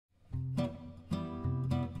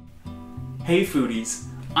Hey foodies,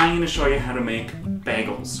 I'm going to show you how to make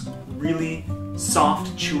bagels. Really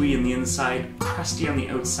soft, chewy on the inside, crusty on the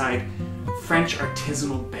outside, French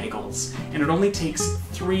artisanal bagels. And it only takes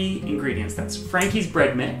 3 ingredients. That's Frankie's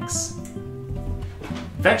bread mix,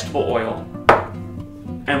 vegetable oil,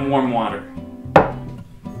 and warm water.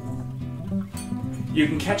 You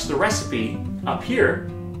can catch the recipe up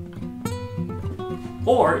here,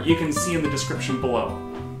 or you can see in the description below.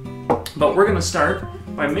 But we're going to start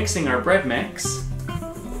by mixing our bread mix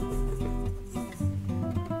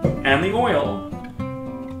and the oil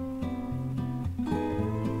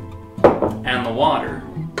and the water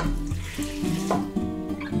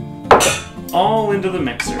all into the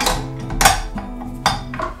mixer.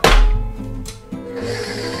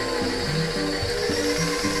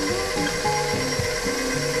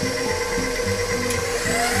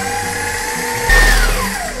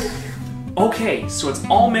 Okay, so it's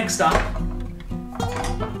all mixed up,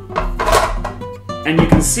 and you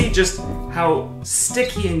can see just how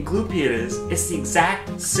sticky and gloopy it is. It's the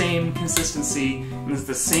exact same consistency, and it's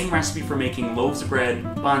the same recipe for making loaves of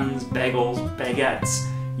bread, buns, bagels, baguettes,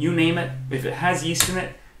 you name it. If it has yeast in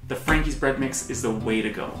it, the Frankie's bread mix is the way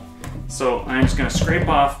to go. So I'm just going to scrape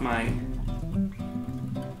off my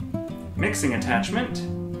mixing attachment.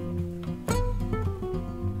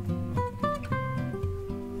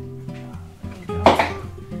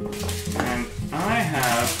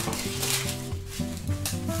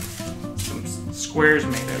 Squares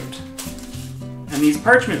made out. And these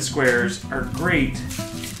parchment squares are great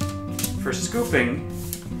for scooping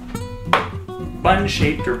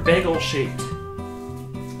bun-shaped or bagel-shaped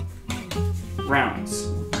rounds.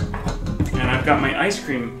 And I've got my ice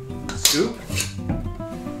cream scoop.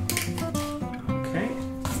 Okay.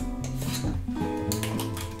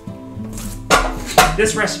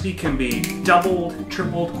 This recipe can be doubled,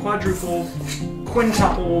 tripled, quadrupled,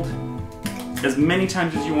 quintupled, as many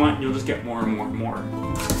times as you want. You'll just get more and more and more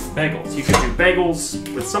bagels. You could do bagels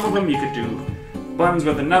with some of them, you could do buns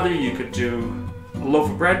with another, you could do a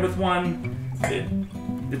loaf of bread with one.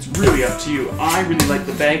 It's really up to you. I really like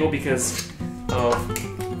the bagel because of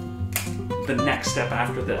the next step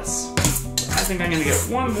after this. I think I'm gonna get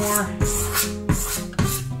one more.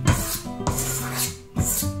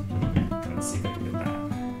 Let's see if I can get that.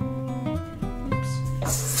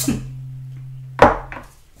 Oops.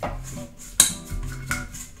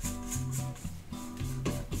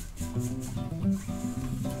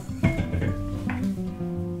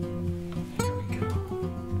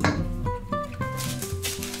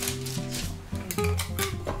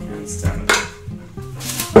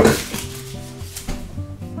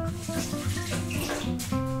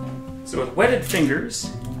 So with wetted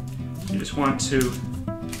fingers, you just want to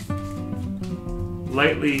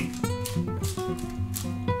lightly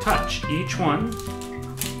touch each one,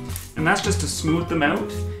 and that's just to smooth them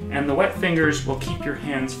out, and the wet fingers will keep your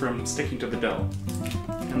hands from sticking to the dough.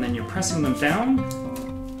 And then you're pressing them down.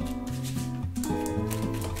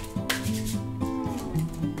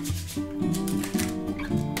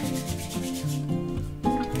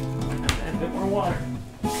 Add a bit more water.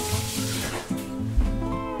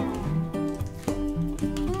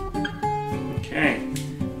 Okay,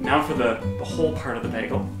 now for the whole part of the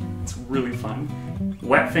bagel. It's really fun.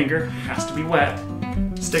 Wet finger, has to be wet.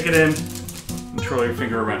 Stick it in, and twirl your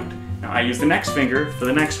finger around. Now I use the next finger for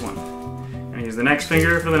the next one. And I use the next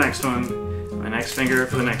finger for the next one, and the next finger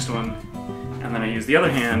for the next one, and then I use the other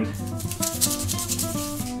hand.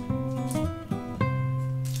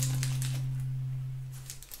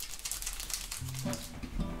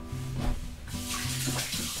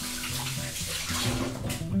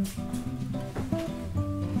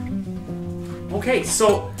 Okay,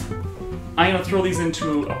 so I'm going to throw these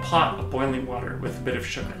into a pot of boiling water with a bit of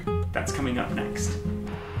sugar. That's coming up next.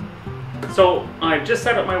 So I've just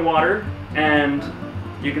set up my water, and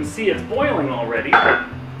you can see it's boiling already. I'm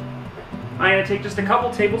going to take just a couple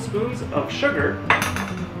tablespoons of sugar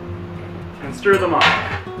and stir them up.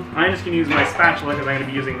 I'm just going to use my spatula because I'm going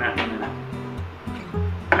to be using that in a minute.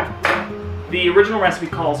 The original recipe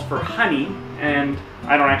calls for honey, and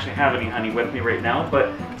I don't actually have any honey with me right now,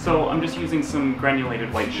 but so I'm just using some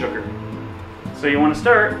granulated white sugar. So you want to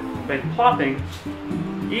start by plopping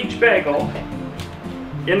each bagel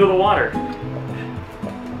into the water.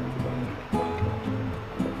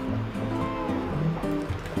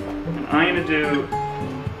 And I'm going to do,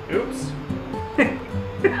 oops,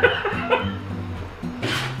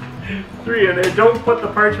 3 in there. Don't put the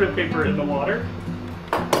parchment paper in the water.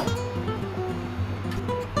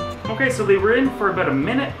 Okay, so they were in for about a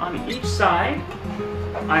minute on each side.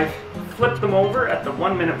 I've flipped them over at the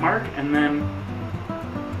 1 minute mark, and then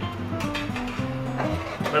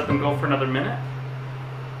let them go for another minute.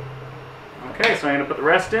 Okay, so I'm gonna put the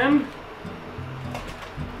rest in.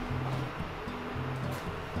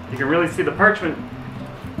 You can really see the parchment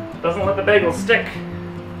doesn't let the bagel stick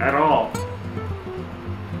at all.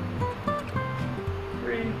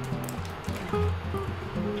 3 and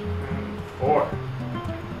 4.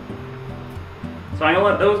 So I'm gonna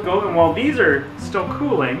let those go, and while these are still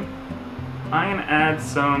cooling, I'm gonna add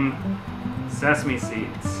some sesame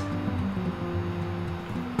seeds.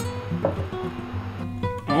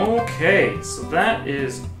 Okay, so that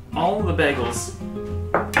is all of the bagels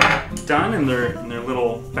done in their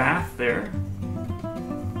little bath there.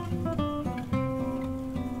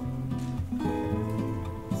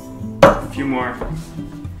 A few more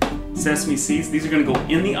sesame seeds. These are going to go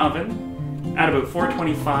in the oven at about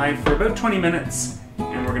 425 for about 20 minutes,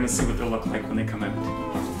 and we're going to see what they'll look like when they come out.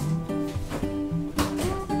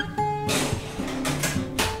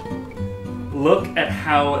 Look at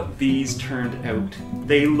how these turned out.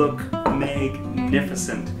 They look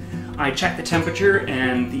magnificent. I checked the temperature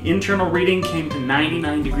and the internal reading came to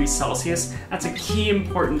 99 degrees Celsius. That's a key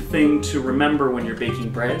important thing to remember when you're baking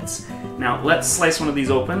breads. Now let's slice one of these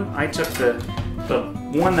open. I took the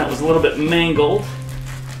one that was a little bit mangled,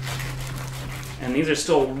 and these are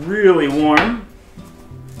still really warm.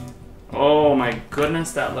 Oh my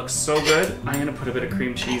goodness, that looks so good. I'm gonna put a bit of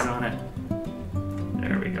cream cheese on it.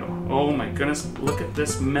 There we go. Oh my goodness, look at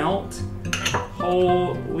this melt.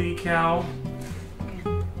 Holy cow.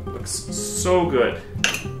 Looks so good.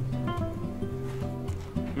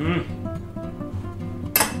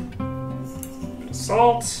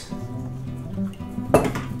 Salt.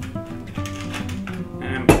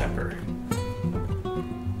 And pepper.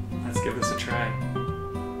 Let's give this a try.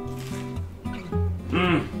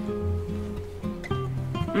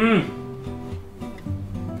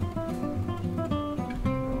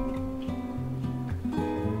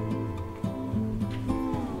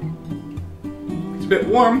 It's a bit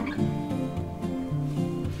warm,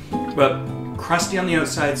 but crusty on the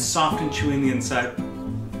outside, soft and chewy on the inside.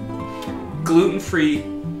 Gluten-free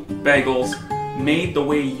bagels made the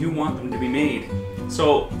way you want them to be made.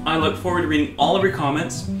 So I look forward to reading all of your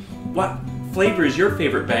comments. What flavor is your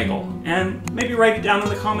favorite bagel? And maybe write it down in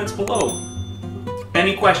the comments below.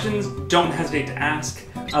 Any questions, don't hesitate to ask.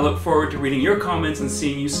 I look forward to reading your comments and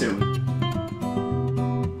seeing you soon.